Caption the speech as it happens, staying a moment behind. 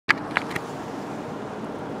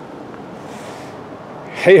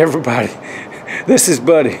Hey everybody, this is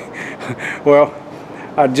Buddy. Well,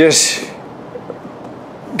 I just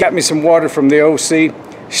got me some water from the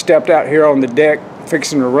OC, stepped out here on the deck,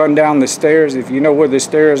 fixing to run down the stairs. If you know where the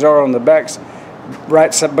stairs are on the backs,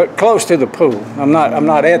 right side, but close to the pool. I'm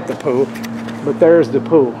not at the pool, but there's the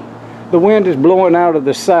pool. The wind is blowing out of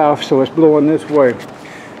the south, so it's blowing this way.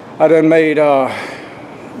 I done made,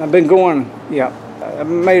 I've been going, yeah, I've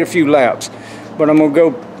made a few laps, but I'm gonna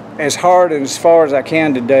go as hard and as far as I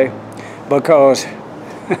can today because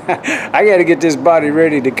I got to get this body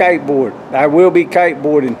ready to kiteboard. I will be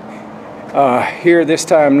kiteboarding here this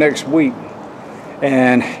time next week.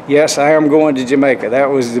 And yes, I am going to Jamaica. That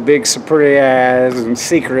was the big surprise and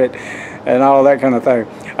secret and all that kind of thing.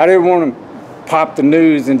 I didn't want to pop the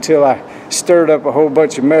news until I stirred up a whole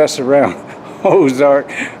bunch of mess around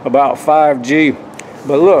Ozark about 5G.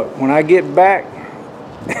 But look, when I get back,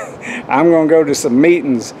 I'm going to go to some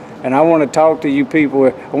meetings, and I want to talk to you people.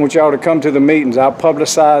 I want y'all to come to the meetings. I'll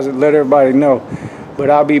publicize it, let everybody know.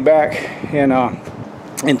 But I'll be back in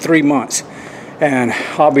 3 months, and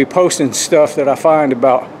I'll be posting stuff that I find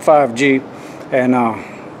about 5G and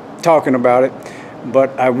talking about it.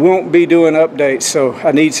 But I won't be doing updates, so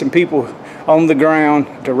I need some people on the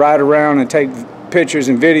ground to ride around and take pictures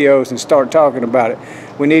and videos and start talking about it.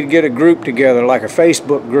 We need to get a group together, like a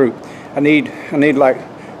Facebook group. I need like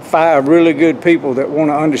 5 really good people that want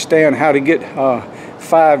to understand how to get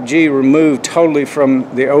 5G removed totally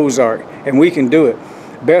from the Ozark, and we can do it.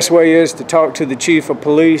 Best way is to talk to the chief of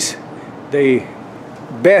police. The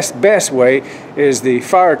best way is the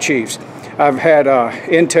fire chiefs. I've had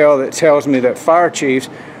intel that tells me that fire chiefs,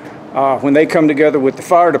 when they come together with the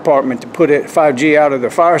fire department to put 5G out of their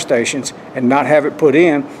fire stations and not have it put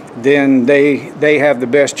in, then they have the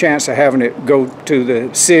best chance of having it go to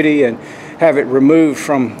the city and have it removed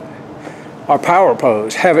from our power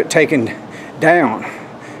poles, have it taken down.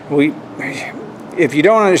 If you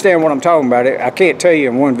don't understand what I'm talking about, I can't tell you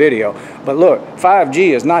in one video, but look,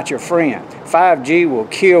 5G is not your friend. 5G will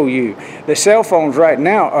kill you. The cell phones right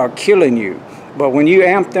now are killing you. But when you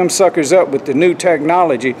amp them suckers up with the new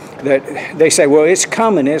technology that they say, well, it's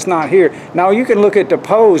coming, it's not here. Now you can look at the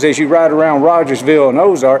poles as you ride around Rogersville and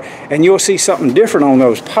Ozark, and you'll see something different on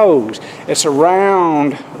those poles. It's a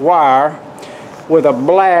round wire with a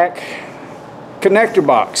black connector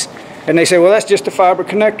box. And they say, well, that's just a fiber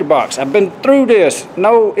connector box. I've been through this.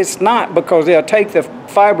 No, it's not, because they'll take the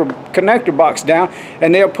fiber connector box down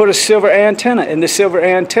and they'll put a silver antenna. And the silver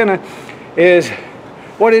antenna is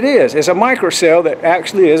what it is. It's a microcell that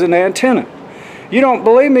actually is an antenna. You don't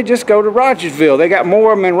believe me? Just go to Rogersville. They got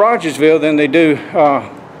more of them in Rogersville than they do.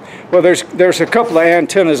 Well, there's a couple of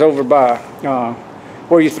antennas over by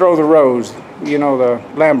where you throw the rows, you know, the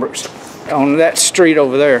Lamberts, on that street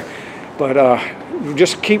over there. But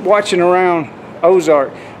just keep watching around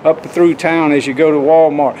Ozark up through town as you go to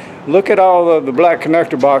Walmart. Look at all of the black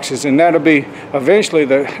connector boxes, and that'll be eventually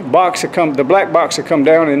the black box will come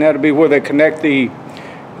down, and that'll be where they connect the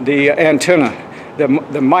antenna,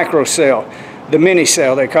 the micro cell, the mini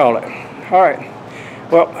cell they call it. All right.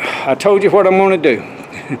 Well, I told you what I'm going to do.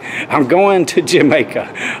 I'm going to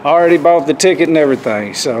Jamaica. I already bought the ticket and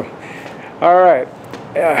everything. So, all right.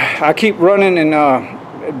 I keep running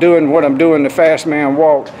and doing what I'm doing, the fast man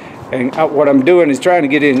walk, and what I'm doing is trying to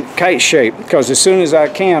get in kite shape, because as soon as I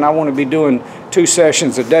can, I want to be doing 2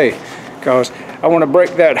 sessions a day, because I want to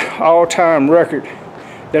break that all-time record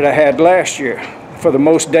that I had last year for the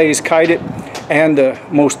most days kited and the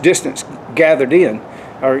most distance gathered in,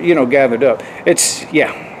 or gathered up. It's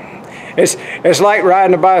like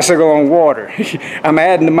riding a bicycle on water. I'm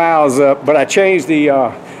adding the miles up, but I changed the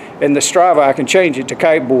in the Strava I can change it to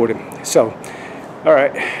kiteboarding. So all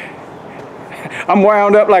right, I'm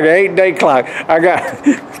wound up like an 8-day clock. I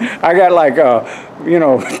got like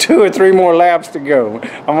 2 or 3 more laps to go.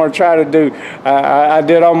 I'm gonna try to do. I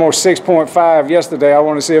did almost 6.5 yesterday. I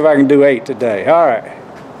want to see if I can do 8 today. All right.